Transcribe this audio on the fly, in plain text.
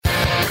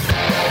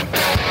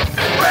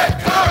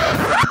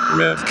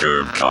Red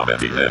Curve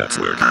Comedy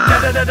Network.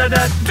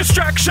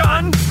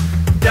 Distraction.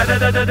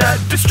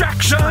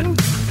 Distraction.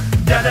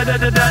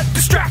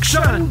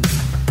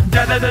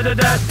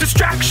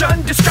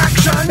 Distraction.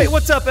 Distraction. Hey,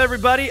 what's up,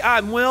 everybody?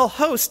 I'm Will,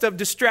 host of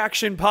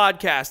Distraction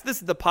Podcast. This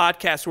is the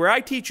podcast where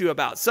I teach you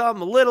about some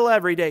little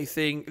everyday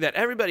thing that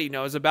everybody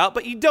knows about,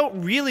 but you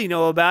don't really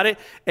know about it,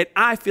 and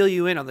I fill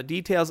you in on the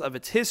details of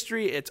its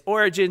history, its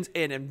origins,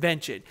 and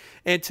invention.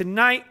 And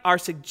tonight, our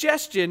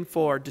suggestion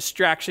for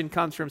distraction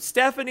comes from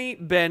Stephanie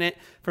Bennett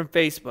from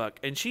Facebook,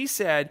 and she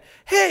said,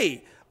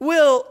 "Hey,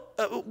 Will,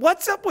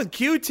 what's up with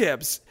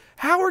Q-tips?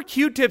 How were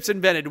Q-tips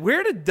invented?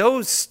 Where did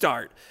those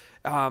start?"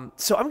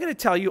 So I'm going to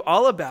tell you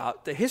all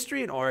about the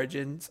history and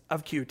origins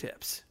of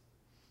Q-tips.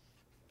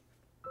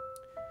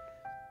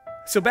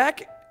 So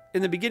back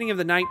in the beginning of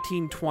the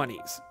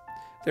 1920s,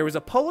 there was a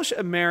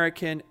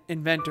Polish-American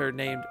inventor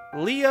named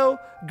Leo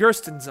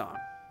Gerstenzong.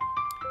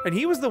 And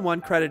he was the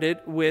one credited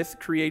with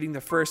creating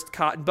the first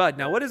cotton bud.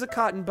 Now, what is a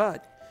cotton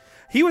bud?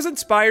 He was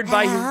inspired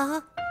by...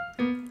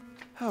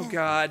 Oh,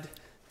 God.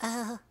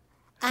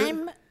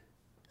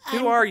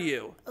 Who are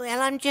you?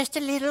 Well, I'm just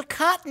a little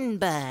cotton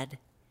bud.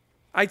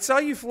 I saw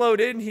you float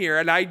in here,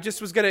 and I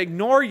just was going to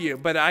ignore you,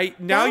 but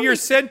now you're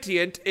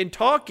sentient and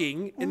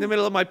talking in the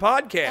middle of my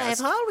podcast. I've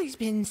always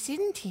been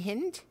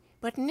sentient,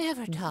 but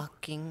never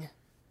talking.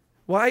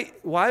 Why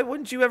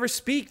wouldn't you ever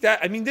speak?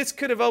 This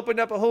could have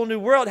opened up a whole new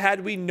world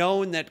had we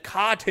known that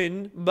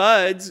cotton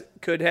buds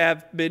could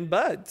have been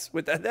buds.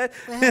 With that,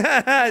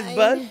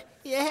 bud.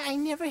 I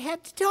never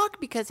had to talk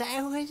because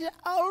I was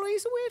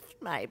always with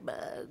my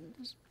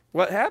buds.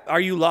 What happened?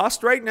 Are you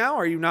lost right now?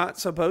 Are you not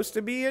supposed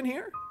to be in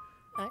here?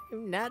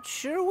 I'm not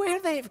sure where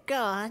they've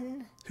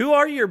gone. Who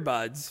are your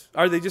buds?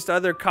 Are they just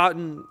other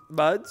cotton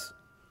buds?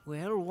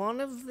 Well, one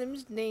of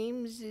them's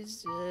names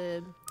is,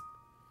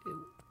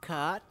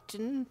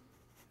 Cotton.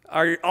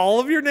 Are all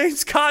of your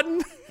names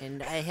Cotton?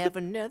 And I have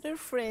another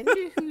friend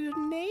whose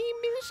name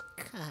is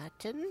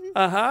Cotton.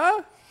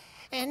 Uh-huh.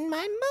 And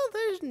my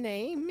mother's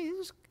name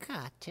is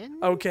Cotton.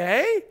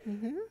 Okay.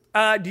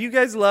 Mm-hmm. Do you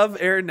guys love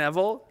Aaron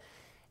Neville?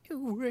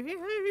 Well,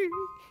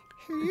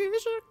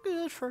 he's a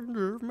good friend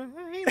of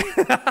mine.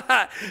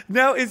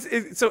 No,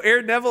 so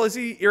Aaron Neville, is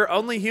he your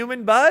only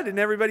human bud and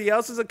everybody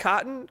else is a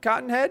cotton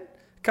head?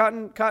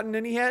 Cotton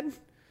ninny head?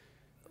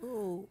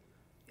 Oh,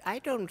 I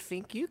don't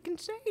think you can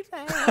say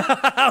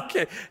that.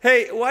 Okay.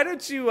 Hey, why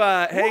don't you,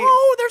 Whoa,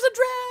 there's a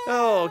draft.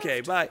 Oh,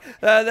 okay, bye.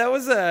 That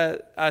was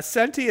a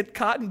sentient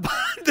cotton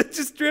bud that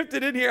just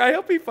drifted in here. I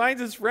hope he finds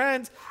his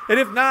friends. And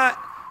if not,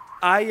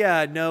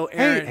 I know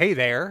Aaron.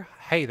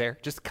 Hey there,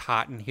 just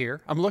Cotton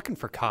here. I'm looking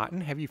for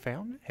Cotton. Have you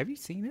found it? Have you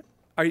seen it?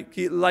 Are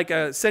you like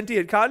a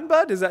sentient cotton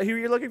bud? Is that who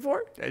you're looking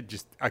for?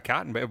 Just a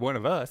Cotton, but one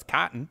of us.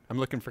 Cotton. I'm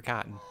looking for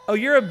Cotton. Oh,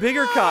 you're a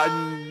bigger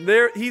cotton.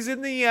 He's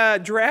in the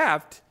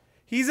draft.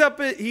 He's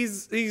up.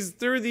 He's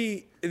through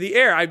the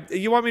air.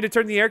 You want me to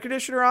turn the air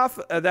conditioner off?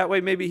 That way,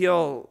 maybe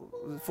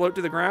he'll float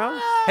to the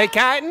ground. Hey,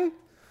 Cotton,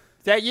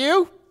 is that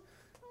you?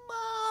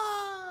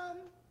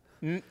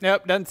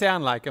 Nope, doesn't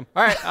sound like him.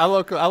 All right, I'll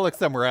look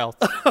somewhere else.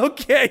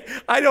 Okay,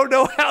 I don't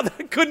know how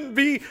that couldn't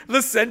be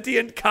the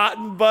sentient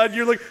cotton bud.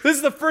 This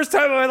is the first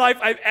time in my life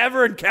I've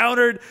ever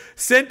encountered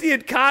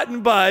sentient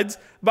cotton buds.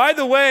 By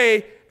the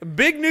way,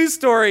 big news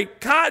story,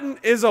 Cotton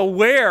is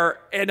aware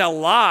and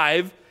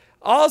alive.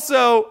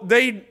 Also,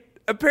 they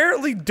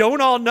apparently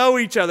don't all know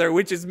each other,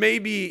 which is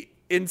maybe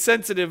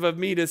insensitive of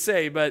me to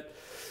say, but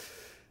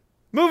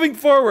moving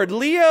forward,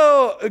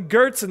 Leo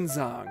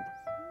Gerstenzong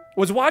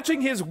was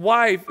watching his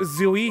wife,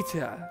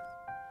 Zuita,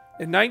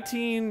 in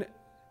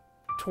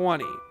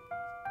 1920.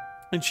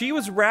 And she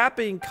was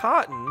wrapping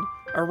cotton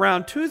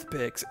around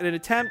toothpicks in an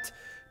attempt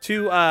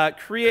to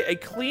create a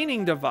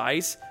cleaning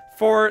device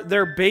for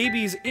their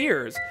baby's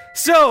ears.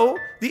 So,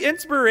 the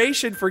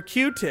inspiration for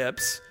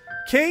Q-tips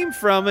came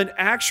from an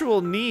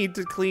actual need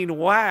to clean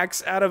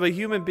wax out of a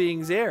human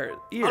being's ears.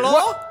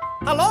 Hello?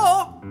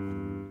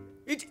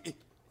 This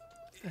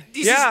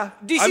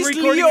is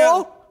Leo.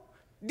 Now.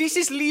 This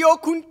is Leo,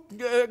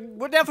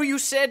 whatever you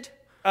said.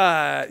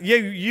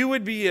 You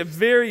would be a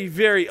very,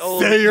 very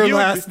old... Say your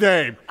last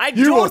name.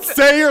 You will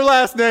say your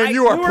last name.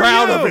 You are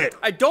proud of it.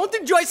 I don't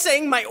enjoy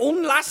saying my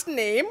own last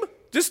name.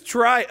 Just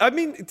try.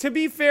 To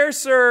be fair,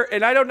 sir,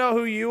 and I don't know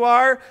who you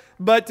are,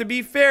 but to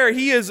be fair,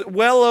 he is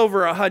well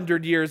over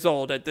 100 years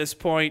old at this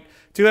point.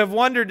 To have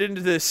wandered into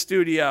this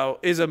studio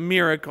is a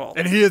miracle.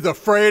 And he is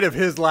afraid of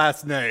his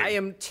last name. I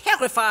am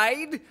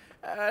terrified.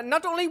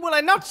 Not only will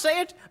I not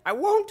say it, I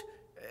won't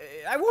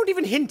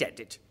even hint at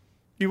it.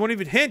 You won't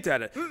even hint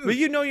at it. But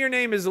you know your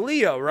name is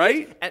Leo,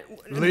 right?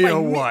 Leo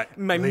what?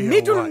 My Leo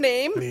middle what?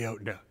 name Leo,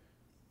 no.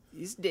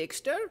 is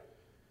Dexter.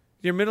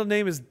 Your middle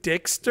name is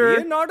Dexter?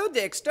 Leonardo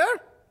Dexter.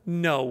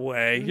 No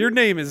way. Your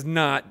name is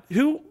not.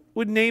 Who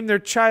would name their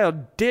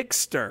child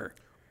Dexter?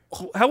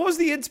 How was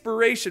the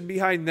inspiration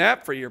behind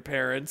that for your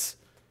parents?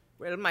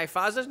 Well, my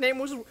father's name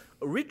was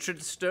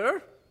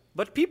Richardster,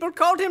 but people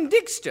called him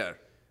Dexter.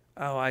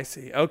 Oh, I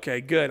see.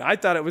 Okay, good. I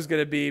thought it was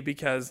going to be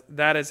because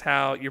that is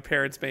how your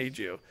parents made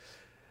you.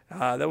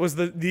 That was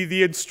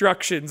the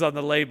instructions on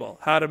the label.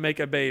 How to make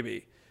a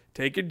baby.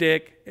 Take your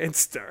dick and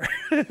stir.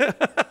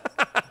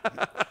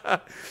 I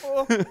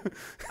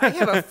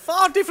have a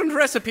far different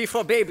recipe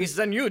for babies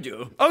than you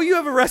do. Oh, you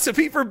have a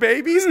recipe for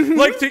babies?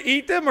 Like to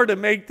eat them or to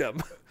make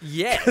them?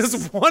 Yes.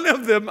 Because one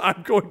of them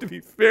I'm going to be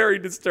very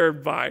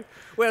disturbed by.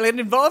 Well, it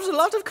involves a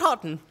lot of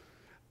cotton.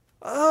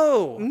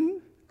 Oh.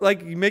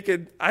 Like you make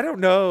it, I don't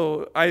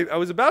know. I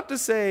was about to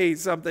say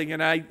something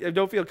and I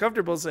don't feel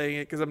comfortable saying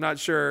it because I'm not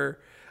sure.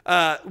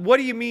 What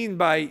do you mean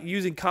by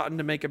using cotton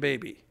to make a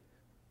baby?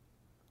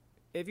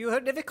 Have you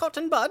heard of a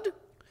cotton bud?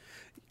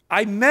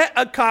 I met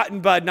a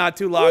cotton bud not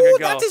too long Oh,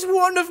 ago. that is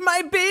one of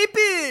my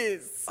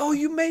babies. Oh,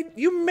 you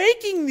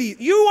making these?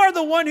 You are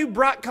the one who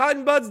brought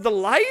cotton buds to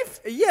life?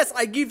 Yes,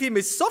 I give him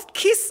a soft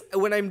kiss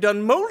when I'm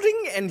done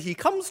molding, and he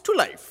comes to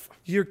life.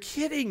 You're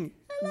kidding.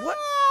 What?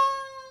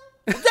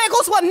 There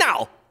goes one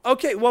now.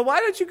 Okay, well, why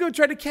don't you go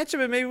try to catch him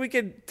and maybe we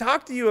could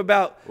talk to you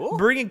about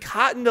bringing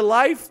cotton to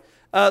life?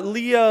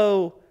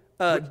 Leo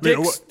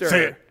Dixter.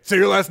 Say it. Say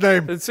your last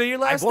name. Say your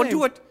last I won't name.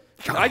 do it.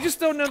 I just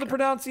don't know the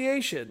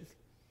pronunciation.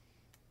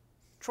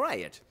 Try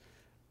it.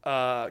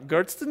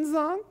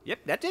 Gerstenzong? Yep,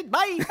 that's it.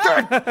 Bye.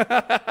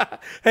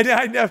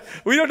 And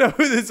we don't know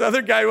who this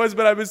other guy was,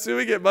 but I'm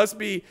assuming it must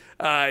be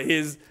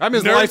his I'm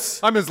his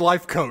nurse.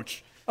 life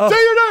coach.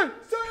 Say your name.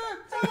 Say it.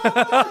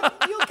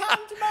 You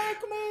can't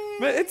make me.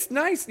 But it's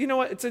nice. You know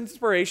what? It's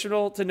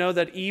inspirational to know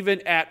that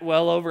even at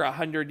well over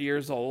 100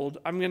 years old,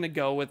 I'm going to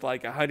go with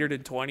like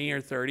 120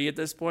 or 30 at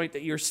this point,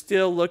 that you're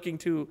still looking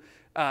to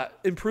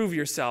improve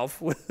yourself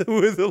with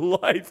a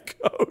life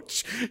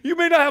coach. You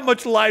may not have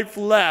much life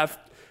left,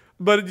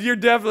 but you're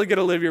definitely going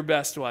to live your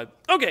best one.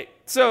 Okay,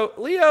 so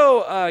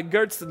Leo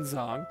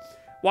Gerstenzong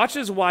watched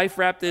his wife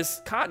wrap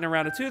this cotton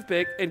around a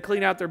toothpick and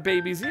clean out their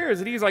baby's ears,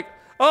 and he's like,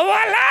 oh,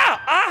 voila!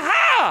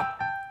 Aha!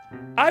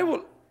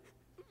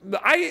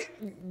 I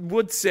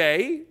would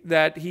say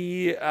that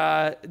he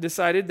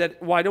decided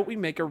that why don't we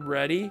make a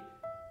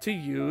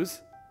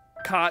ready-to-use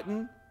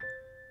cotton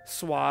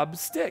swab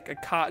stick, a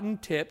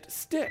cotton-tipped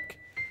stick.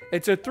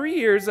 And so 3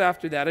 years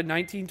after that, in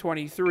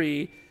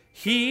 1923,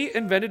 he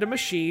invented a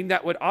machine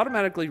that would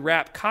automatically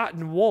wrap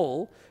cotton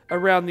wool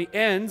around the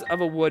ends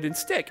of a wooden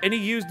stick. And he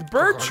used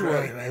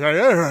birchwood.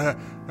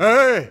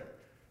 Hey.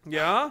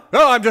 Yeah?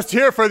 No, I'm just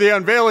here for the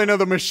unveiling of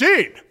the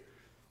machine.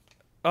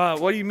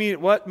 What do you mean?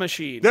 What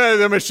machine?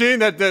 The machine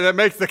that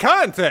makes the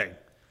cotton thing.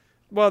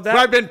 Well, that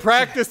I've been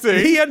practicing.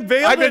 He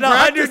unveiled it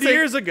 100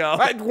 years ago.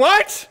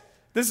 What?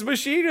 This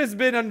machine has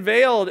been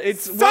unveiled.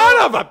 It's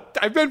Son of a!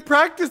 I've been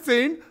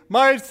practicing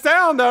my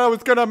sound that I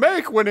was going to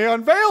make when he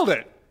unveiled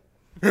it.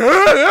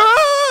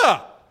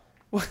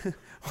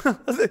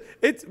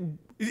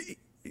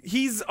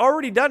 He's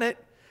already done it.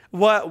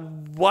 What?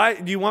 Why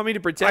do you want me to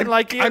pretend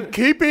like you? I'm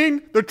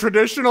keeping the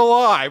tradition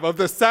alive of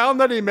the sound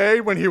that he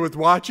made when he was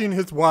watching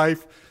his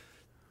wife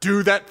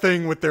do that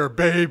thing with their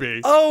baby.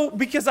 Oh,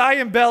 because I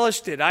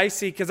embellished it. I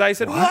see. Because I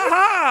said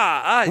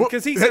waha.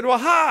 Because he said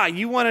waha.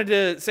 You wanted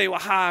to say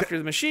waha after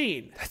the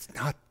machine. That's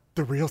not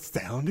the real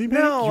sound he made.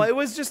 No, it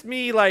was just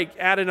me like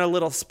adding a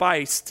little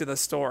spice to the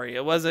story.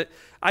 It wasn't.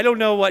 I don't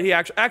know what he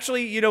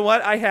actually. You know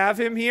what? I have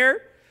him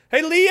here.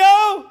 Hey, Leo.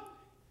 Oh,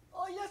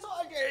 yes.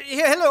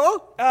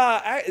 Hello.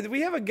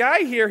 We have a guy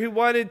here who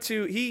wanted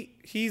to.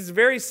 He's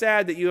very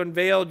sad that you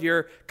unveiled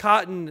your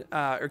cotton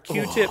or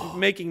Q-tip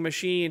making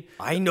machine.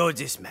 I know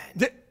this man.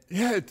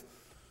 You're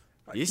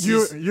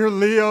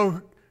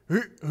Leo.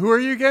 Who are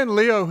you again?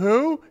 Leo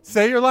who?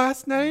 Say your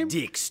last name.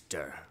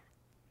 Dixter.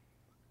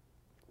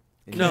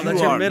 No, that's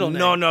your middle name.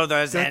 None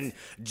other than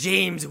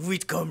James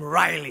Whitcomb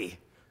Riley.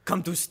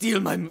 Come to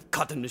steal my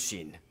cotton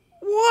machine.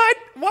 What?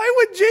 Why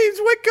would James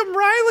Whitcomb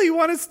Riley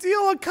want to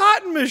steal a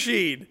cotton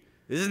machine?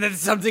 Isn't that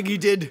something he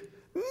did?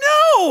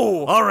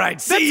 No! All right,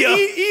 see ya.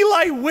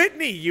 Eli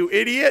Whitney, you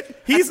idiot.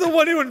 He's the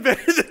one who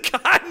invented the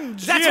cotton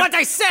gin. That's what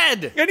I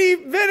said! And he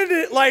invented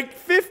it like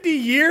 50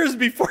 years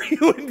before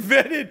you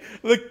invented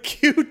the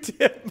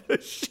Q-tip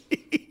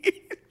machine.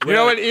 You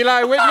know what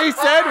Eli Whitney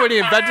said when he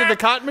invented the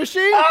cotton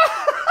machine?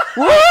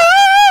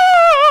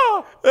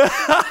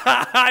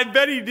 I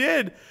bet he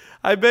did.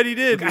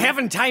 Look, I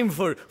haven't time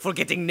for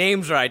getting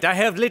names right. I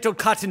have little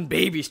cotton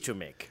babies to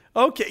make.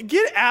 Okay,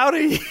 get out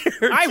of here.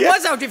 I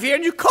was out of here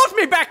and you caught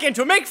me back in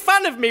to make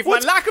fun of me for my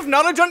lack of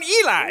knowledge on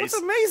Eli's. What's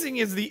amazing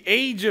is the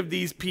age of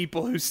these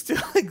people who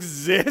still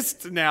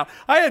exist now.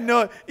 I had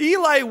no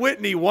Eli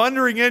Whitney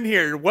wandering in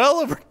here, well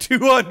over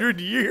 200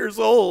 years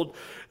old.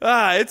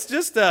 It's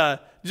just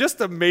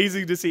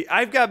amazing to see.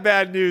 I've got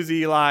bad news,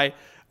 Eli.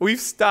 We've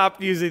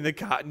stopped using the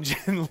cotton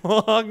gin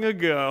long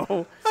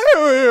ago.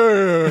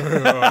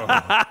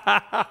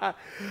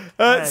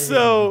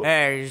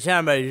 Hey,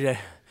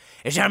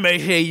 somebody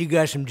say you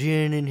got some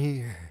gin in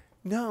here.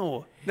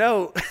 No.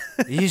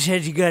 You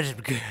said you got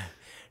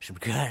some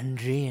cotton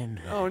gin.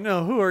 Oh,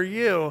 no. Who are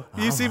you?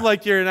 You seem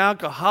like you're an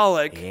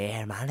alcoholic.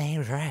 Yeah, my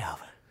name's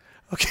Ralph.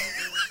 Okay.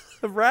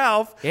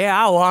 Ralph.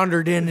 Yeah, I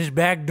wandered in. This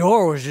back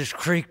door was just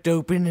creaked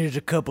open. There's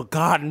a couple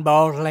cotton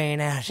balls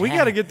laying outside. We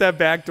got to get that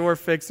back door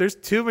fixed. There's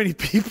too many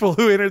people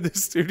who enter the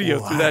studio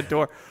through that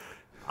door.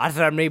 I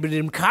thought maybe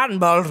them cotton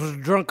balls was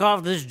drunk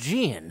off this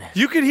gin.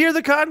 You could hear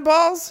the cotton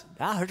balls?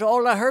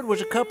 All I heard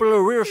was a couple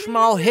of real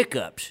small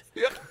hiccups.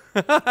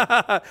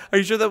 Are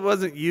you sure that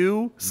wasn't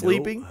you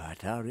sleeping? No, I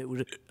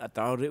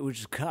thought it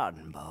was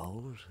cotton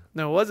balls.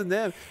 No, it wasn't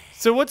them.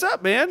 So what's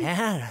up, man?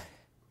 Yeah.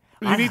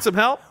 You need some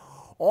help?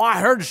 Oh,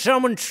 I heard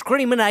someone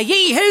screaming a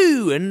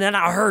yee-hoo, and then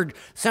I heard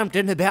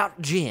something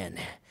about gin.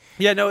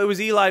 Yeah, no, it was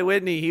Eli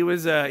Whitney. He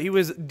was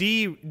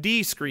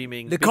D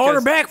screaming. The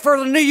quarterback for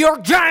the New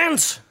York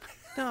Giants.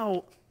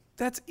 No,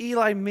 that's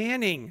Eli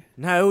Manning.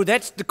 No,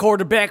 that's the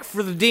quarterback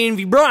for the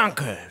Denver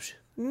Broncos.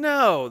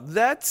 No,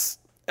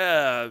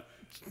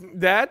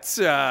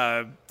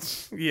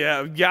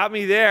 yeah, got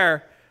me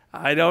there.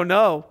 I don't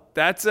know.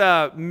 That's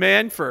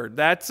Manford.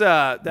 That's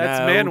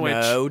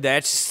Manwich. No,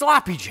 that's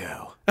Sloppy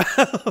Joe.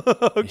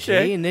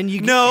 Okay. See, and then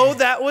you No,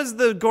 that was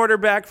the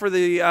quarterback for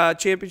the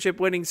championship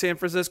winning San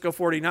Francisco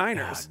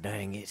 49ers. Oh,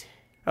 dang it.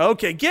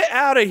 Okay, get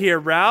out of here,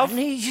 Ralph. I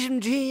need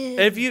some gin.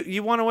 If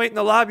you want to wait in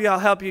the lobby, I'll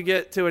help you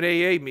get to an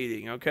AA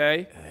meeting,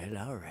 okay?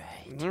 Well, all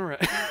right. All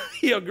right.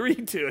 He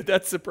agreed to it.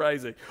 That's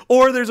surprising.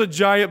 Or there's a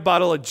giant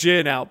bottle of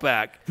gin out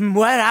back.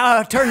 Well,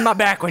 I turned my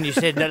back when you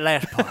said that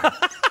last part.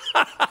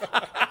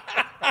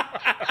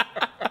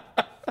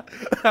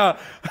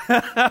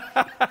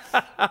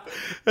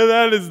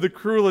 That is the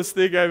cruelest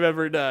thing I've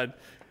ever done.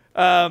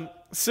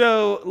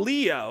 So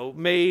Leo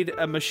made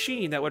a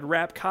machine that would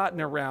wrap cotton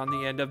around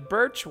the end of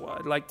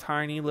birchwood, like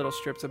tiny little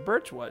strips of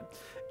birchwood.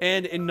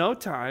 And in no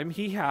time,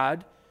 he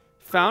had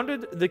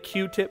founded the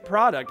Q-tip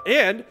product.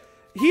 And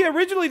he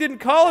originally didn't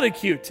call it a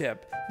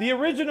Q-tip. The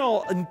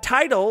original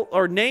title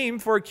or name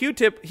for a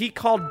Q-tip he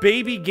called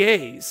Baby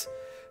Gaze.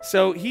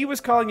 So he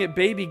was calling it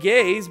Baby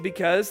Gaze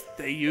because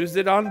they used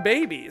it on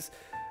babies.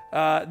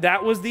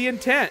 That was the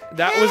intent.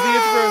 That was the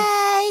inspiration.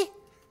 Hey,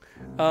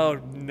 Oh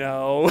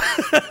no.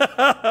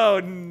 Oh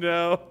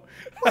no.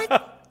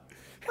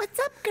 what's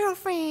up,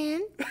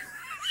 girlfriend?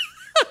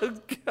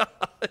 God.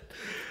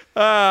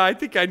 I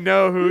think I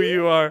know who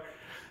you are.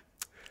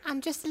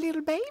 I'm just a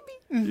little baby.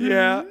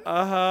 Yeah,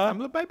 uh-huh. I'm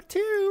a little baby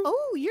too.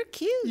 Oh, you're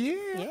cute.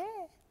 Yeah.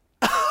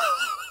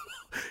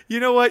 You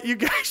know what? You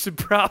guys should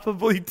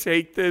probably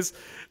take this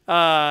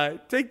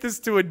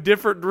to a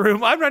different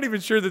room. I'm not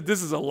even sure that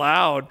this is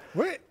allowed.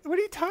 What are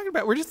you talking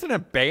about? We're just in a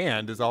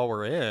band is all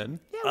we're in.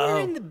 Yeah, we're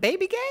in the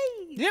baby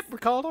gaze. Yep, we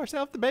called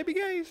ourselves the Baby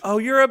Gays. Oh,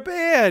 you're a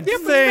band. Yep,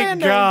 we're a Thank band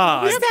name.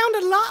 God. We sound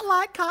a lot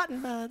like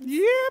cotton buds.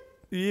 Yep.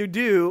 You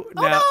do.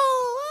 Oh,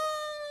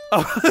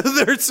 Now, no.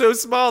 they're so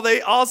small.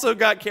 They also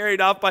got carried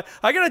off by.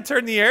 I gotta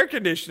turn the air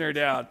conditioner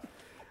down.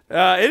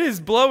 It is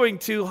blowing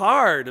too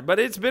hard, but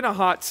it's been a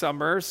hot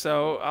summer,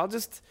 so I'll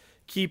just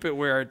keep it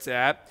where it's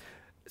at.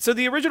 So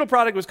the original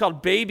product was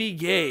called Baby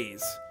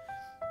Gaze.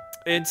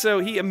 And so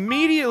he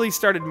immediately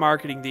started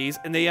marketing these,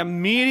 and they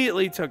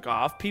immediately took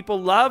off.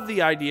 People loved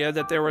the idea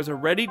that there was a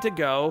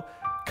ready-to-go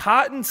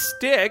cotton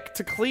stick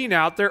to clean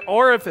out their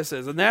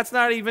orifices, and that's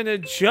not even a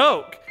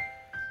joke.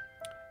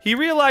 He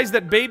realized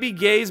that Baby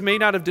Gaze may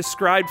not have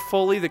described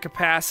fully the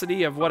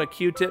capacity of what a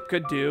Q-tip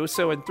could do,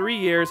 so in 3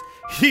 years,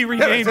 he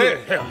renamed it.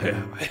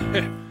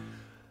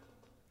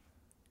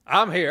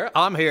 I'm here.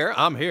 I'm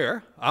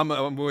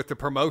with the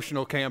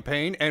promotional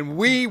campaign, and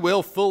we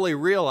will fully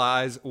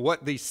realize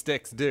what these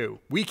sticks do.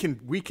 We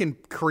can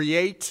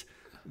create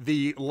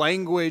the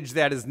language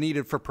that is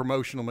needed for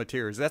promotional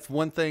materials. That's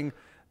one thing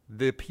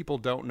the people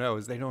don't know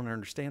is they don't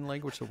understand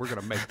language, so we're going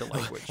to make the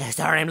language.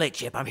 Sorry, I'm late,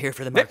 Chip. I'm here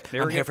for the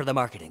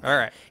marketing. All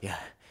right. Yeah.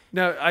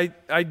 No, I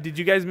did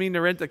you guys mean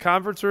to rent the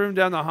conference room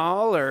down the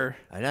hall, or?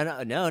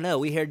 No.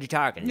 We heard you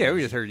talking. Yeah,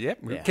 we just heard you. Yep.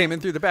 We came in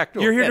through the back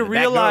door. You're here Yeah, to the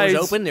back door realize.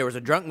 was open. There was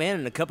a drunk man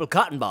and a couple of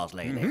cotton balls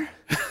laying there.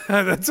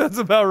 That sounds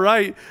about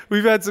right.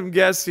 We've had some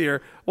guests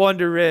here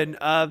wander in.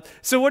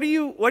 So what are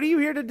you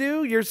here to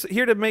do? You're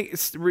here to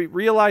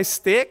realize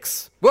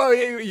sticks? Well,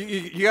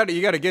 you got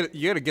to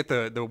get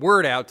the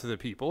word out to the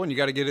people, and you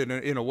got to get it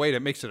in a way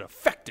that makes it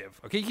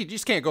effective. Okay, you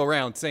just can't go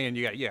around saying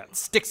you got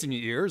sticks in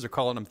your ears or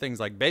calling them things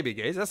like baby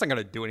gays. That's not going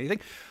to do anything.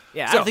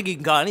 Yeah, I So- don't think you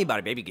can call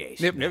anybody baby gays.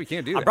 No, you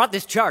can't do I that. brought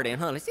this chart in,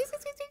 huh?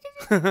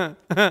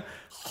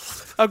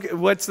 Okay,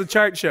 what's the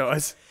chart show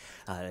us?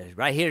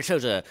 Right here it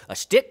shows a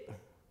stick.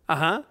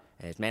 Uh-huh.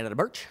 And it's made out of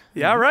birch.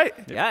 Yeah, right.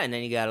 Yeah, and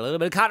then you got a little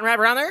bit of cotton wrap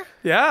around there.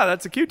 Yeah,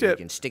 that's a You Q-tip.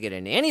 can stick it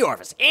in any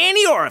orifice.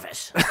 Any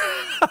orifice.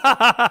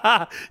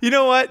 You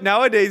know what?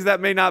 Nowadays, that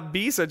may not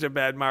be such a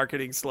bad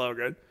marketing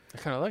slogan. I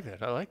kind of like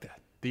that. I like that.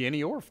 The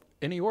any orifice.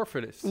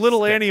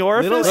 Little Annie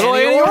Orifice. Little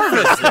Annie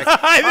orifice.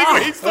 I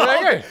think we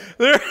solved.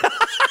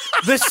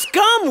 The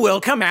scum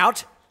will come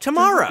out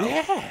tomorrow.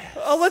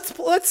 Oh,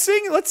 let's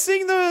sing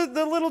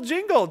the little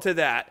jingle to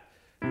that.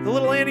 The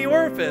little Annie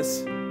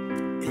Orifice.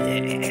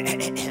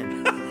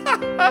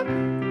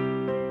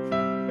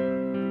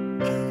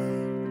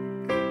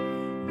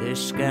 The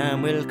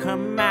scum will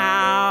come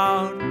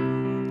out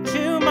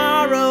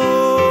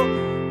tomorrow.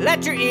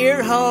 Let your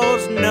ear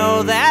holes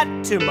know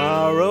that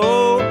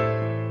tomorrow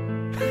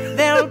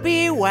there'll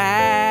be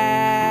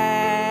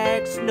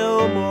wax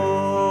no more.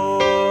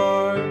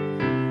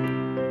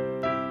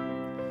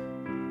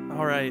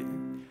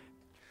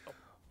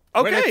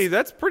 Okay,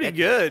 that's pretty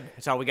good.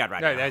 That's all we got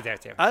right now.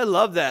 That's I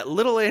love that.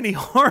 Little Annie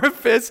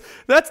Orifice.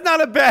 That's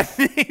not a bad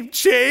name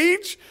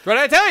change. What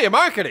I tell you,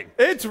 marketing.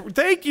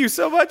 Thank you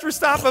so much for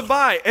stopping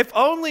by. If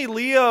only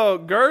Leo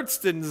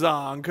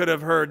Gerstenzong could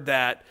have heard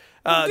that.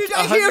 Did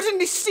I hear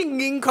any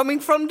singing coming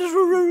from the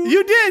room?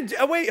 You did.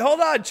 Wait, hold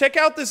on. Check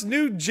out this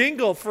new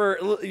jingle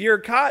for your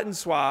cotton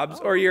swabs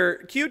or your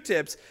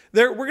Q-tips.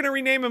 We're going to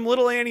rename them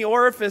Little Annie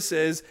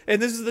Orifices,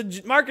 and this is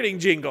the marketing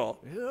jingle.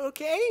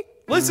 Okay.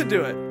 Listen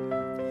to it.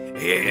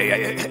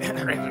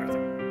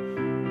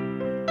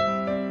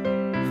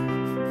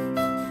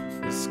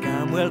 The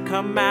scum will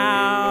come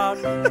out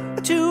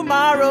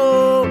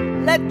tomorrow.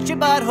 Let your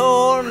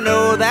butthole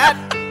know that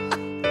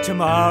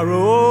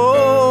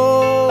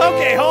tomorrow.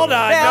 Okay, hold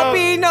on. There'll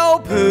be no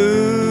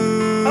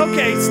poo.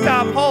 Okay,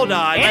 stop. Hold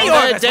on. Any The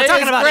orifice. We're day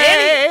talking is about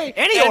gray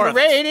any and orifice.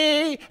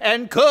 rainy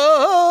and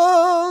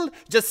cold.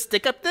 Just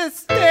stick up this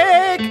stick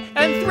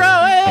and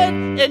throw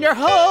it in your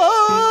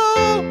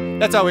hole.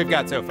 That's all we've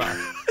got so far.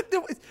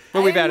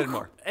 But we've added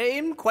more.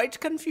 I'm quite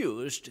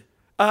confused.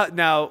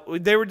 Now,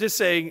 they were just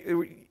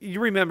saying,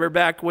 you remember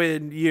back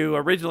when you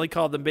originally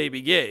called them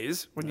baby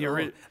gays, when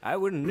you I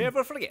will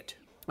never forget.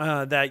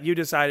 that you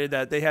decided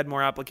that they had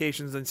more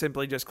applications than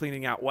simply just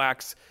cleaning out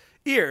wax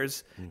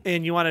ears,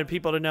 and you wanted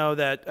people to know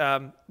that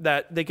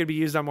that they could be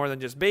used on more than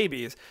just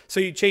babies. So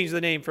you changed the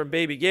name from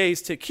baby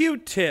gays to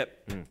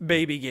Q-tip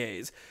baby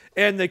gays.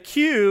 And the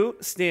Q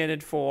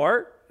standed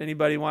for,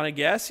 anybody want to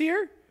guess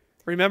here?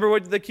 Remember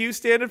what the Q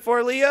standed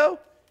for, Leo?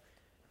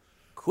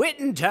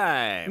 Quitting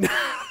time.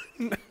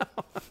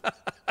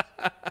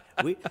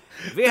 we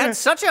had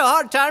such a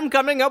hard time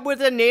coming up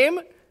with a name,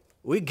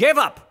 we gave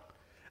up.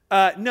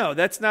 No,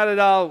 that's not at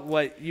all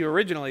what you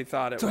originally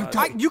thought it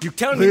was. You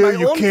telling me my Leo,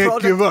 you own can't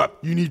product? give up.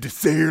 You need to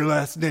say your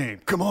last name.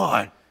 Come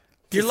on.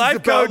 Your This life is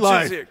about coach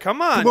life. is here.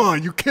 Come on. Come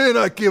on. You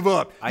cannot give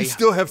up. I- You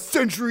still have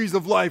centuries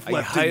of life I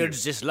left in you. hired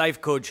this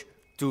life coach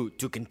to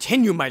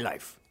continue my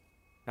life,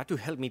 not to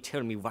help me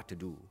tell me what to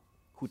do,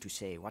 who to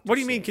say, what to What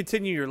do you say. mean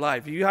continue your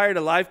life? You hired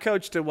a life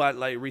coach to what,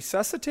 like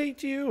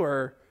resuscitate you,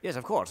 or? Yes,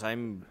 of course.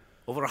 I'm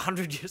over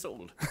 100 years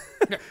old.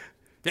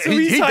 So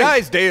he he's like-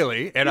 dies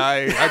daily, and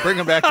I bring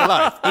him back to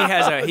life.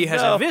 He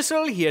has a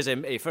whistle. He has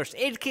a first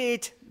aid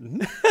kit.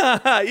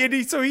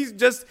 So he's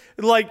just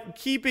like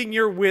keeping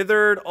your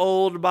withered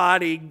old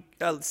body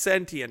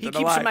sentient He and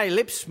keeps alive. my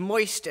lips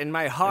moist and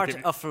my heart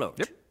afloat.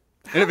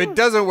 And if it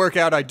doesn't work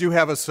out, I do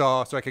have a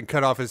saw so I can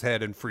cut off his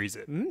head and freeze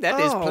it. That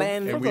is Oh,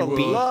 plan for And we the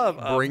will love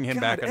of bring him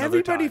back God, another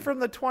Everybody time. from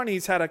the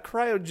 20s had a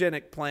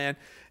cryogenic plan.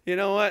 You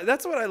know what?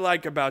 That's what I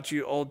like about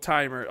you, old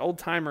timer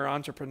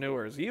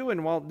entrepreneurs. You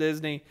and Walt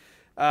Disney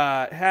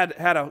had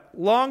a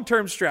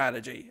long-term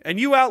strategy, and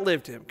you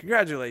outlived him.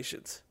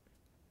 Congratulations.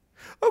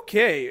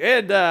 Okay,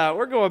 and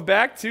we're going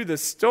back to the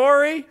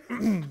story.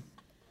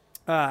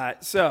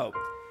 So,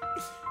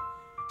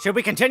 Should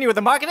we continue with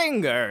the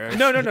marketing? Or?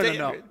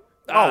 no.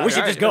 Oh, we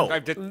should just go.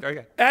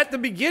 Okay. At the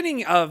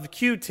beginning of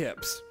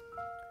Q-tips,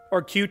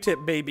 or Q-tip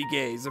baby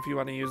gays, if you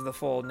want to use the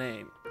full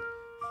name,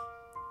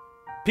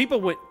 people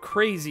went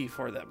crazy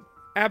for them.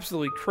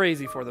 Absolutely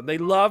crazy for them. They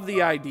loved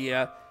the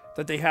idea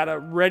that they had a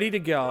ready to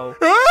go.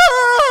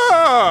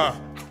 Ah!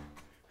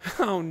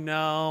 Oh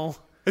no.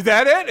 Is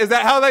that it? Is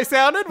that how they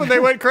sounded when they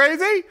went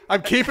crazy?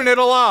 I'm keeping it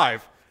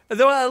alive.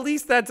 Though at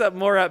least that's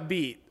more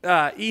upbeat.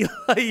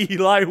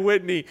 Eli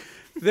Whitney,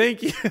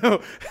 thank you.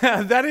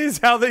 That is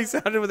how they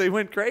sounded when they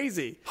went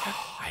crazy.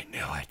 Oh, I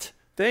knew it.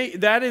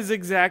 That is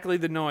exactly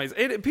the noise.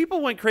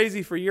 People went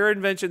crazy for your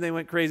invention. They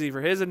went crazy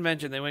for his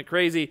invention. They went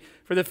crazy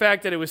for the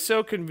fact that it was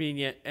so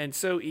convenient and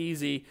so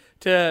easy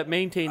to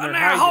maintain their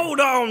Now, hygiene. hold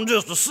on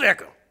just a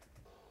second.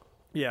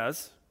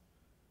 Yes.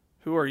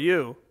 Who are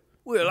you?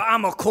 Well,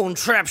 I'm a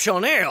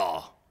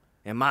contraptionaire,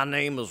 and my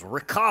name is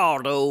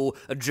Ricardo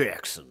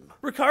Jackson.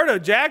 Ricardo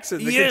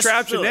Jackson, the Yes,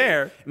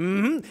 contraptionaire.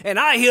 And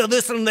I hear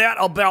this and that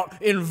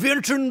about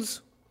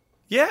inventions.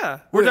 Yeah.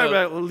 We're Well- talking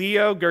about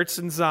Leo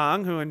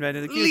Gerstenzong, who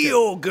invented the Q-tip.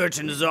 Leo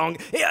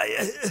Gertenzong. Yeah,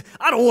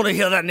 I don't want to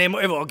hear that name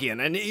ever again.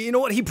 And you know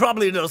what? He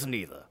probably doesn't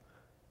either.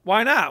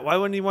 Why not? Why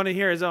wouldn't he want to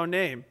hear his own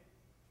name?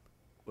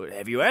 Well,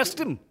 have you asked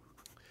him?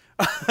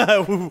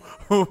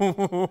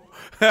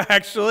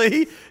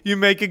 Actually, you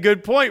make a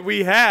good point.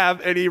 We have,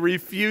 and he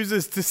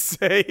refuses to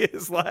say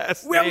his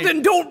last Well, name.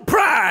 then don't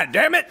pry,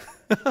 damn it.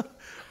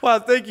 Well,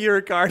 thank you,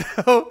 Ricardo.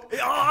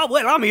 Oh,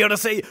 well, I'm here to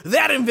say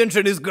that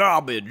invention is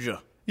garbage.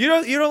 You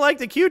don't like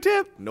the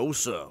Q-tip? No,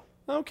 sir.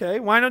 Okay,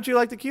 why don't you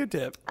like the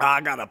Q-tip?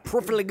 I got a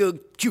perfectly good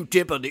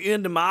Q-tip at the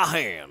end of my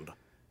hand.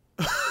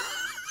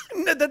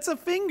 That's a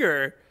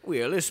finger.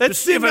 Well, it's That's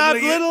still not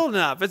specifically... little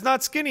enough. It's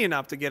not skinny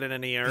enough to get it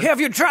in the ear. Have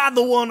you tried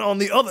the one on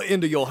the other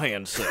end of your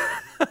hand, sir?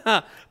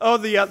 Oh,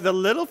 the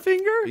little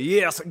finger?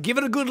 Yes, give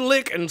it a good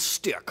lick and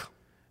stick.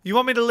 You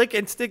want me to lick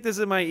and stick this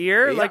in my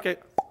ear? Yeah. Like a...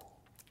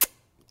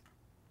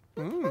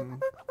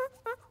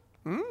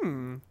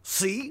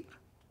 See?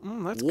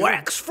 that's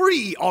Wax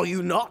free, are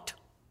you not?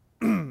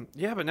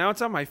 Yeah, but now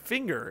it's on my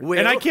finger. Well,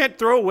 and I can't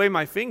throw away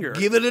my finger.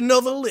 Give it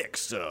another lick,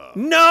 sir.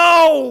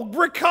 No!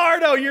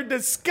 Ricardo, you're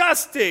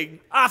disgusting.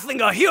 I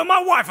think I hear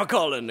my wife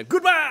a-calling.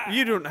 Goodbye.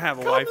 You don't have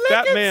a wife.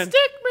 That man.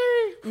 Stick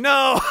me.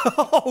 No.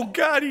 Oh,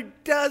 God, he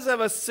does have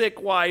a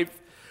sick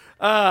wife.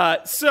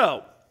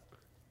 So,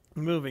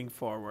 moving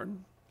forward,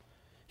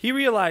 he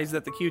realized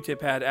that the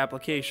Q-tip had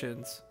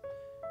applications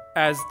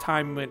as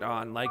time went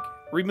on, like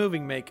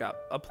removing makeup,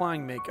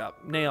 applying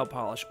makeup, nail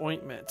polish,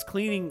 ointments,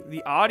 cleaning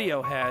the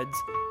audio heads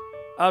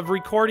of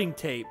recording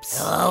tapes.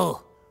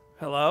 Hello?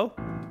 Hello?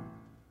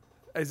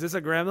 Is this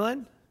a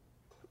gremlin?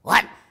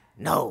 What?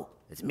 No,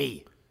 it's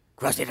me,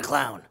 Krusty the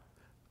Clown.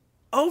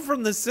 Oh,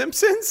 from The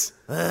Simpsons?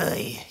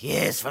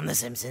 Yes, from The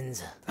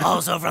Simpsons.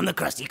 Also from the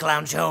Krusty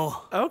Clown Show.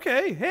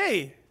 Okay,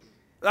 hey.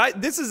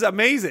 This is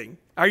amazing.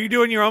 Are you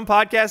doing your own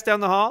podcast down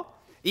the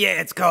hall?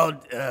 Yeah, it's called,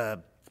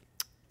 the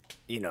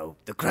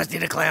Krusty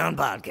the Clown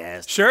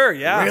Podcast. Sure,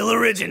 yeah. Real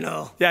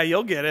original. Yeah,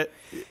 you'll get it.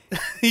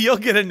 You'll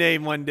get a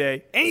name one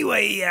day.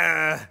 Anyway,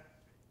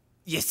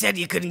 you said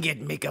you couldn't get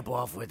makeup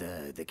off with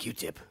the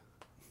Q-tip.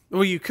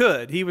 Well, you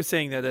could. He was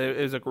saying that it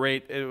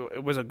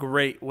was a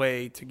great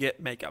way to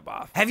get makeup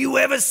off. Have you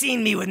ever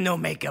seen me with no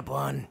makeup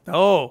on?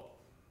 Oh,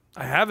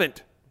 I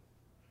haven't.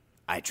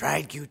 I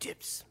tried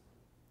Q-tips.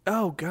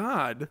 Oh,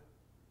 God.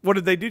 What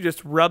did they do?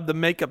 Just rub the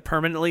makeup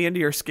permanently into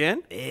your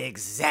skin?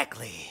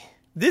 Exactly.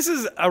 This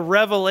is a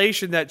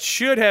revelation that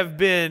should have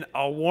been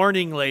a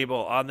warning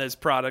label on this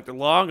product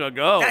long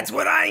ago. That's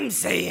what I'm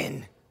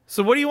saying.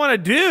 So what do you want to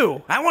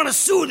do? I want to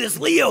sue this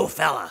Leo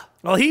fella.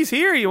 Well, he's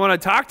here. You want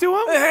to talk to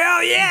him?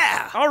 Hell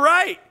yeah. All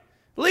right.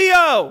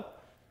 Leo!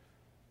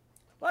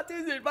 What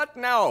is it? What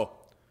now?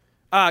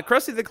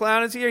 Krusty the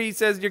Clown is here. He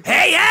says you're...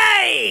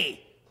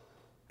 Hey!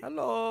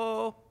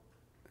 Hello.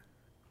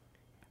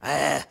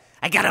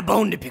 I got a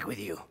bone to pick with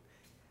you.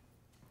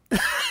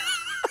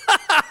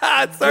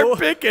 Start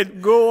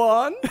picking. Go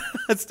on.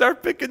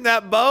 Start picking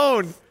that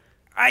bone.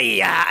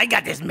 I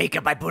got this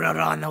makeup I put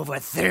on over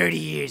 30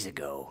 years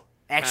ago.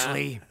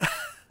 Actually,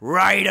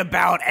 right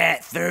about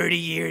at 30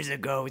 years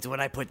ago is when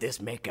I put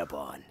this makeup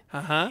on.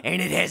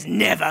 And it has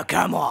never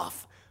come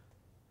off.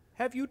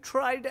 Have you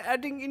tried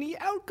adding any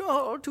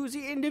alcohol to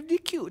the end of the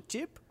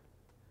Q-tip?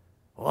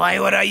 Why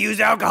would I use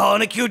alcohol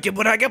in a Q-tip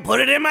when I can put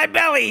it in my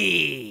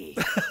belly?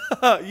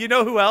 You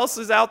know who else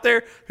is out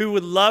there who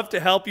would love to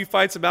help you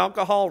find some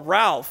alcohol?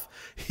 Ralph.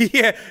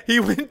 He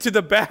went to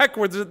the back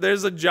where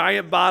there's a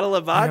giant bottle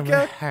of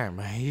vodka.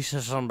 He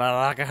said something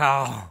about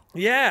alcohol.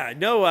 Yeah,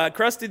 no,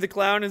 Krusty the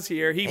Clown is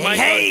here. He might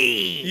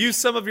Hey! use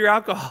some of your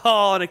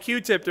alcohol on a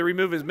Q-tip to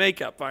remove his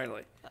makeup,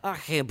 finally. I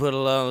can't put a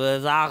lot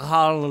of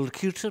alcohol in the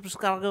Q-tip. It's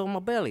got to go in my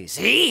belly.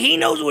 See, he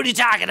knows what he's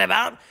talking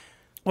about.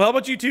 Well, how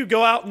about you two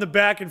go out in the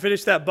back and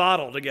finish that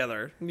bottle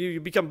together? You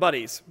become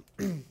buddies.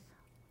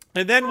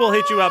 And then we'll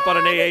hit you up on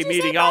an AA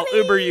meeting. I'll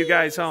Uber you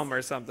guys home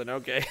or something,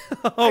 okay?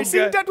 I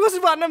think that was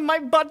one of my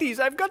buddies.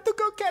 I've got to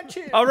go catch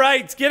him. All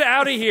right, get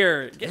out of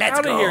here. Get Let's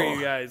out of here, go.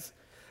 you guys.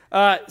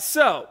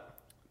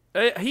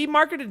 He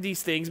marketed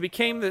these things,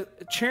 became the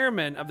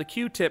chairman of the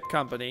Q-Tip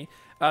Company.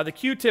 The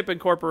Q-Tip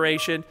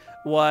Incorporation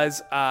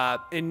was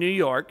in New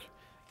York,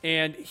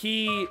 and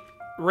he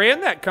ran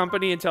that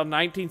company until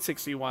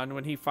 1961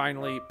 when he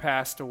finally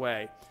passed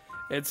away.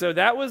 And so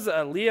that was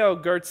Leo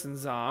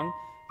Gertzenzong,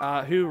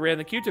 who ran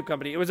the Q-Tip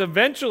Company. It was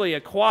eventually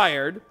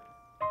acquired.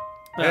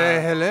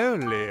 Hello,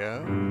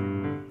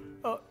 Leo.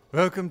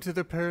 Welcome to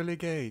the pearly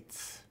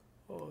gates.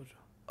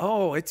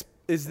 Oh,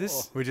 is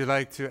this... Would you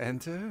like to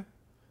enter?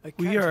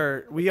 We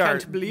are.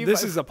 can't believe This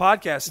I've- is a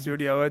podcast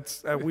studio.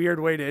 It's a weird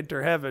way to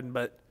enter heaven,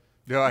 but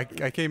No, I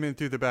came in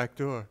through the back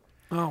door.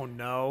 oh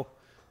no!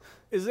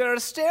 Is there a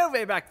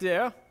stairway back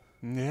there?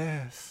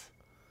 Yes.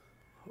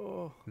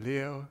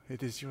 Leo,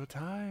 it is your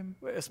time.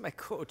 Where's my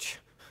coach?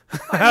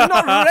 I'm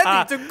not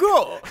ready to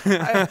go.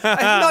 I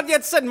have not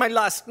yet said my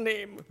last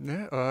name.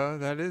 Yeah,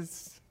 that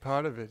is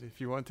part of it.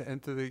 If you want to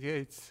enter the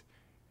gates,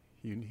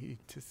 you need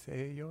to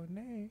say your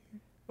name.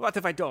 What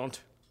if I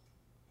don't?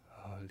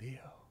 Oh,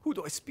 Leo, Who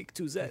do I speak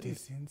to then? it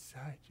is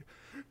inside you.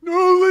 No,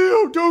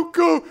 Leo, don't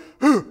go.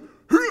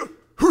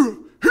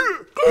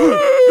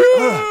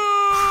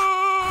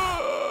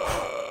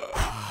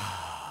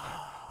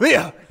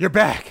 Leo, you're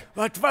back.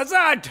 What was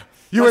that?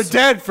 You were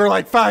dead for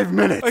like 5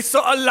 minutes. I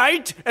saw a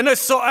light, and I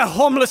saw a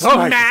homeless Oh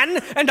my-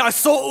 man, and I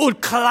saw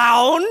old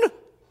clown.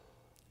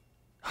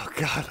 Oh,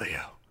 God,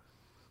 Leo.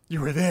 You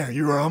were there.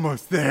 You were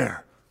almost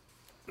there.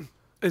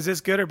 Is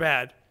this good or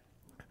bad?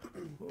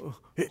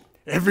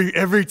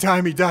 Every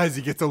time he dies,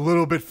 he gets a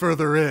little bit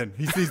further in.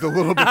 He sees a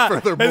little bit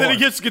further more. And then he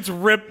gets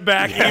ripped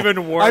back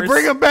even worse. I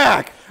bring him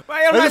back.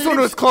 Why are And my this one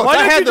lips- was close. Why I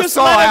don't had you the just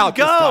saw let him out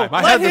go? this time.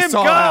 I Let had the him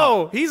saw go.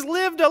 out. He's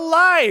lived a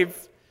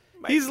life.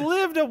 He's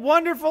lived a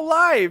wonderful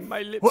life.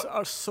 My lips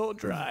are so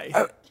dry.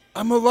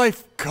 I'm a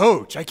life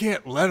coach. I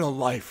can't let a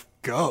life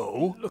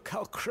go. Look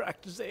how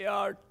cracked they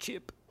are,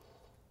 Chip.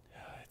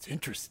 It's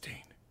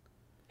interesting.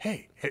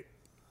 Hey,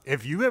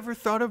 have you ever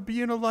thought of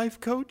being a life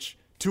coach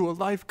to a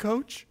life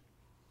coach?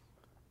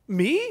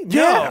 Me?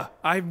 Yeah. No,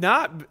 I've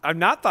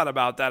not thought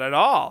about that at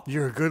all.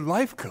 You're a good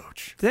life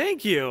coach.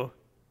 Thank you.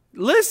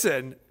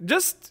 Listen,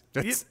 just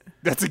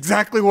That's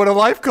exactly what a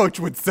life coach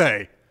would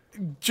say.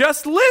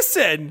 just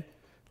listen.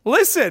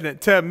 Listen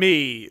to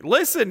me.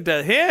 Listen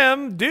to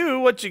him. Do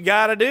what you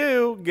gotta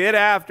do. Get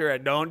after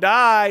it. Don't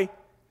die.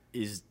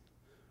 Is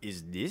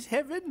this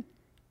heaven?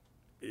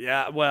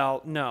 Yeah,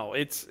 well, no.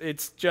 It's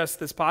just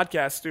this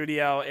podcast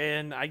studio,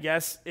 and I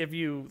guess if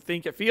you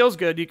think it feels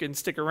good, you can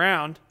stick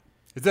around.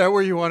 Is that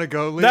where you want to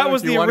go, Leo? That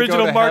was You the wanna go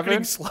original to marketing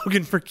heaven?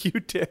 slogan for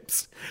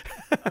Q-tips.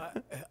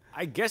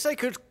 I guess I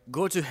could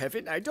go to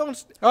heaven. I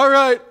don't. All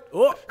right.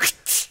 Oh,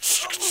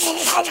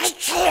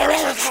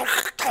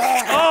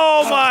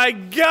 Oh my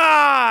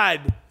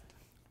God!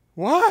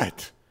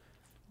 What?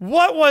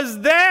 What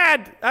was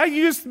that?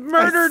 You just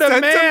murdered I a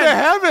sent man. him to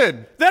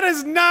heaven. That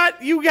is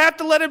not. You have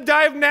to let him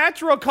die of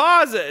natural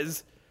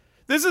causes.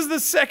 This is the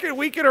second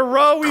week in a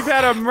row we've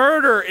had a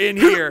murder in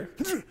here.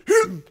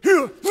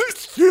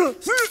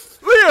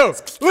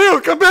 Leo,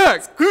 come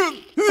back.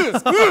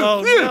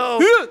 Oh no!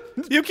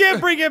 You can't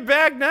bring him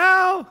back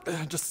now.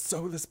 Just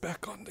sew this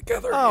back on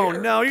together. Oh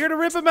no! You're gonna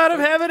rip him out of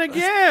heaven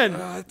again.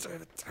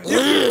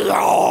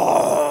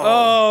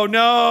 Oh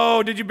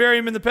no! Did you bury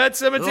him in the pet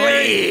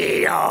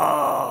cemetery?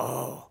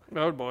 Leo.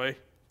 Oh boy.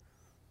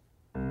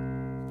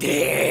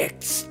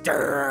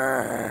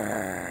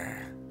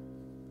 Dexter.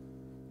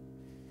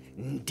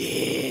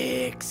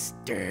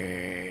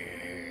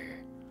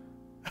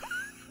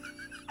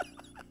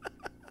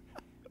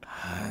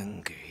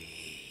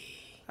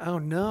 Hungry. Oh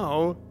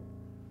no!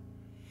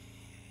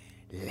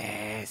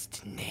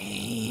 Last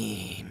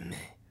name.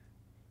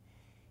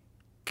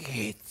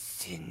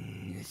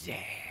 Kitzenzag.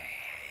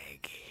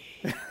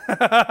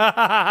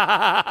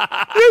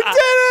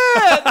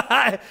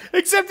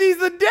 Except he's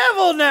the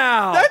devil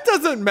now. That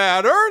doesn't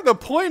matter. The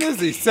point is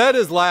he said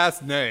his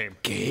last name.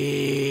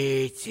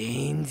 Kitzenzag.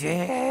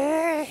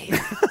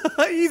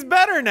 He's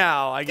better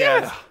now, I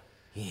guess.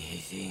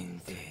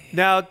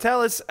 Now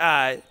tell us.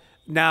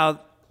 Now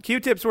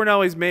Q-tips weren't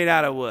always made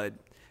out of wood.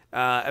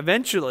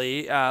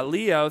 Eventually,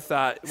 Leo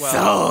thought,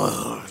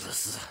 well,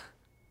 Souls.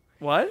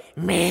 what?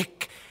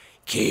 Make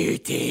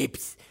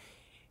Q-tips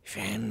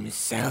from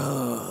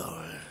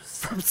souls.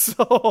 From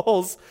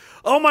souls.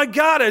 Oh my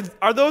God!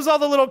 Are those all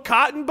the little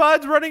cotton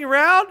buds running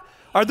around?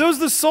 Are those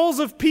the souls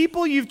of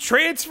people you've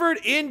transferred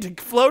into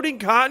floating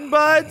cotton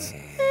buds?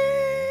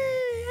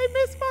 I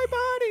miss my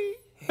body.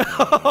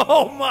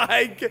 Oh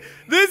my God!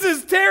 This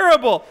is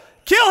terrible.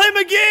 Kill him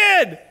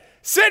again.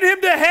 Send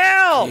him to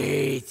hell.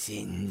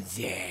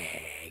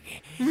 Kitzenzag.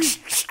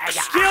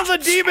 Kill the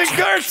demon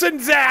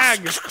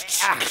Gerstenzag.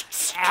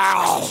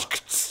 Ow!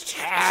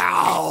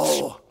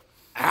 Ow!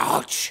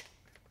 Ouch!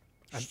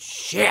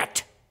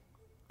 Shit!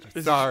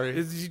 Sorry.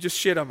 He just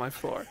shit on my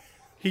floor.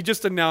 He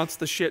just announced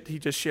the shit. He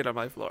just shit on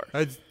my floor.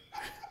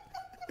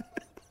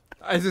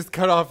 I just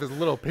cut off his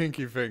little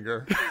pinky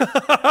finger. That's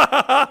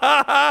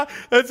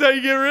how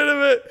you get rid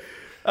of it.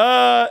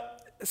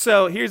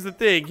 So here's the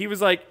thing. He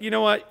was like, you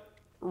know what?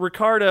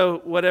 Ricardo,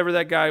 whatever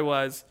that guy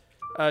was,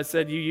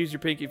 said you use your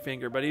pinky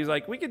finger. But he was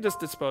like, we could just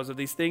dispose of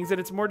these things, and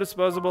it's more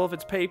disposable if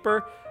it's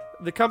paper.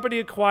 The company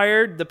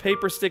acquired the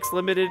Paper Sticks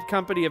Limited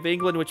Company of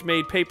England, which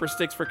made paper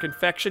sticks for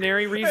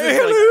confectionery reasons.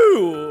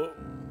 hello.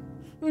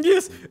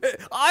 Yes,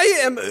 I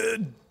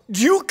am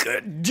Duke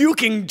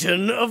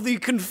Dukington of the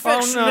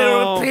Confectionery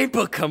Oh, no.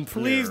 Paper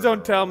Company. Please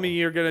don't tell me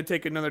you're going to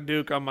take another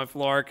Duke on my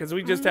floor, because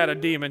we just had a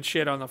demon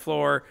shit on the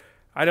floor.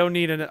 I don't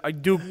need a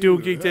Duke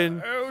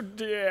Dukington. Oh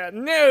dear,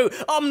 no!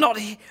 I'm not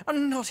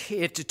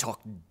here to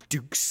talk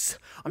dukes.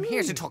 I'm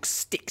here to talk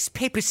sticks,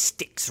 paper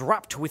sticks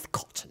wrapped with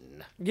cotton.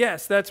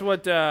 Yes, that's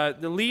what the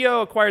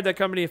Leo acquired that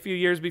company a few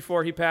years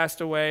before he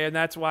passed away, and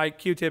that's why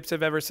Q-tips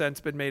have ever since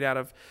been made out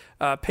of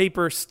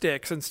paper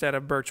sticks instead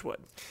of birchwood.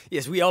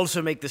 Yes, we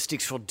also make the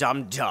sticks for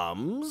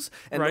dum-dums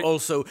and Right.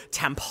 also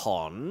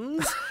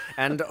tampons.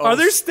 And Are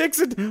there sticks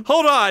in?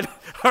 Hold on.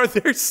 Are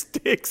there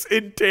sticks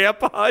in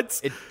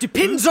tampons? It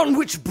depends on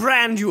which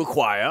brand you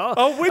acquire.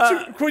 Oh,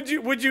 would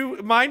you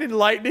mind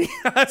enlightening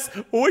us?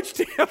 Which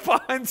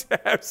tampons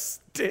have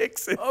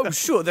sticks in? Oh,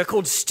 sure, they're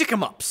called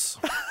stick-em-ups.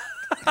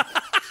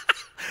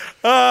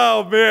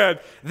 Oh man.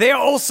 They are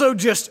also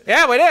just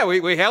Yeah, we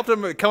did. We helped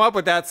him come up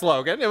with that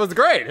slogan. It was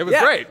great. It was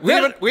Yeah. great.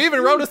 We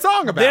even wrote a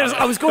song about There's, it.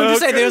 I was going to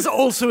say Okay. there's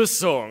also a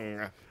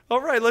song. All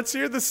right, let's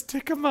hear the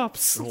stick 'em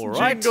ups. All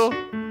right. Jingle.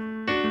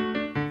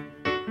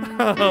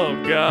 Oh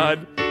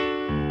God.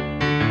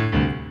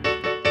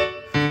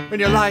 When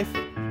your life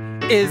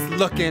is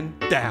looking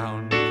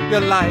down,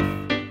 your life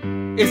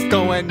is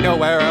going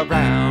nowhere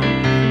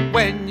around.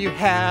 When you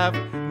have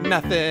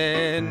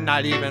nothing,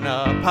 not even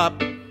a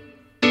pup.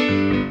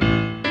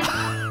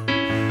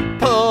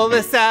 Pull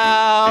this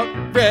out,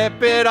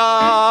 rip it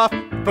off,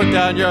 put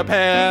down your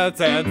pants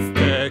and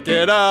stick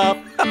it up.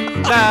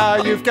 Now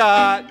you've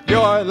got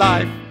your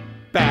life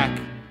back.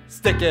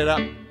 Stick it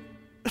up,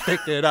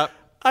 stick it up.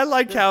 I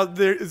like how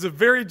there is a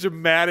very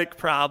dramatic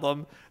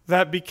problem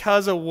that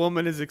because a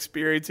woman is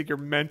experiencing her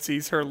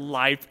menses, her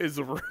life is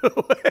ruined.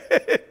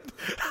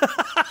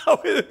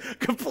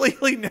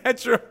 Completely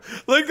natural.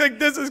 Looks like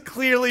this is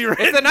clearly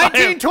written. It's the by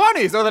him.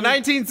 1920s or the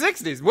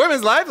 1960s.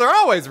 Women's lives are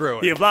always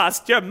ruined. You've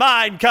lost your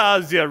mind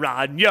cause you're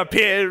on your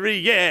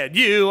period.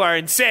 You are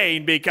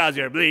insane because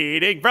you're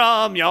bleeding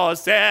from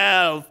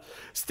yourself.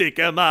 Stick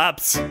 'em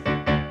ups.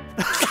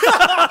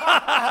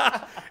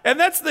 And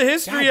that's the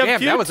history of Damn,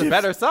 Q-tips. that was a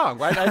better song.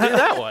 Why did I do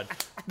that one?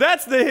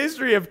 That's the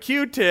history of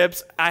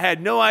Q-tips. I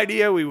had no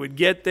idea we would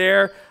get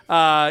there.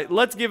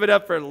 Let's give it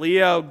up for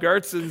Leo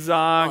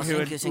Gertzenzong,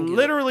 who thank you.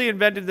 literally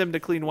invented them to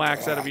clean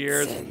wax out of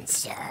ears.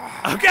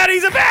 Oh, God,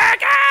 he's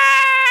back!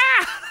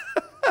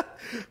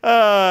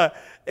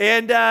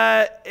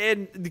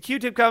 And the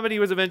Q-tip company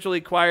was eventually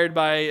acquired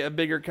by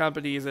bigger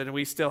companies, and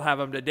we still have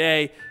them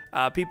today.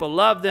 People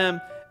love them,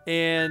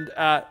 and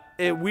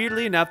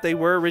weirdly enough, they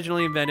were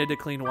originally invented to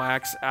clean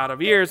wax out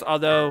of ears,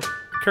 although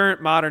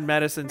current modern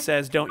medicine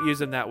says don't use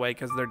them that way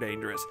because they're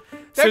dangerous.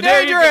 They're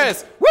there you go.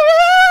 dangerous!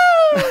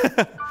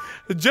 Woo!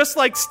 Just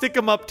like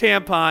stick-em-up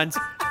tampons,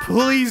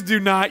 please do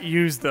not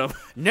use them.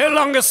 No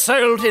longer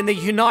sold in the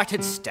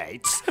United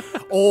States,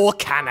 or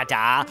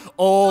Canada,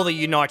 or the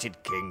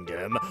United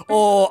Kingdom,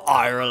 or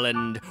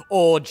Ireland,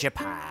 or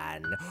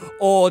Japan,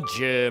 or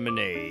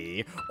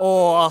Germany,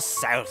 or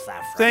South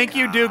Africa. Thank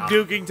you, Duke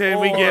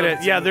Dukington. We get it.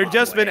 Yeah, they're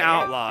just been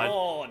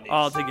outlawed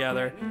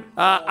altogether.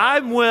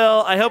 I'm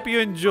Will. I hope you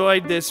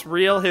enjoyed this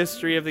real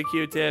history of the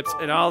Q-tips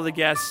and all the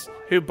guests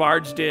who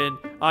barged in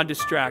on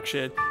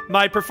Distraction.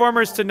 My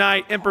performers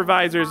tonight,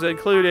 improvisers,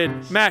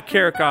 included Matt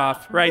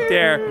Kirchhoff right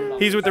there.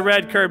 He's with the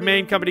Red Curve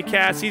Main Company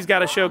cast. He's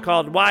got a show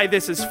called Why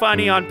This Is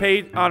Funny on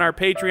our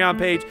Patreon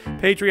page,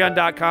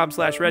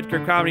 patreon.com/Red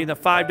Curve Comedy, the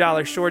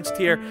 $5 shorts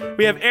tier.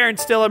 We have Aaron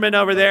Stillerman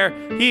over there.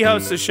 He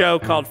hosts a show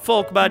called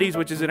Folk Buddies,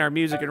 which is in our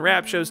music and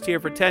rap shows tier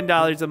for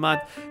 $10 a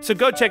month. So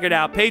go check it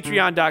out,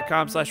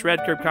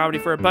 patreon.com/Red Curve Comedy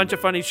for a bunch of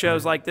funny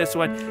shows like this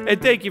one.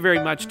 And thank you very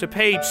much to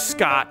Paige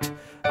Scott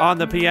on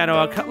the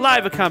piano,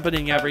 live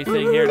accompanying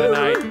everything here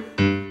tonight.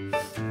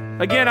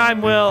 Again,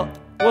 I'm Will.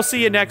 We'll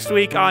see you next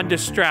week on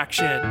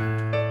Distraction.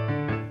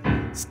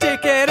 Stick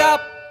it up!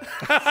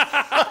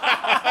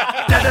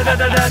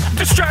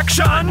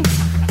 Distraction!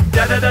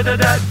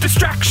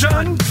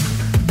 Distraction!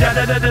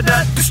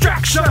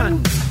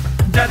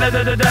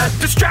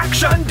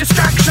 Distraction!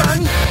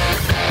 Distraction!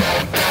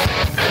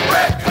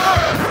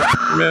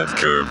 Red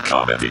Curve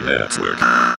Comedy Network.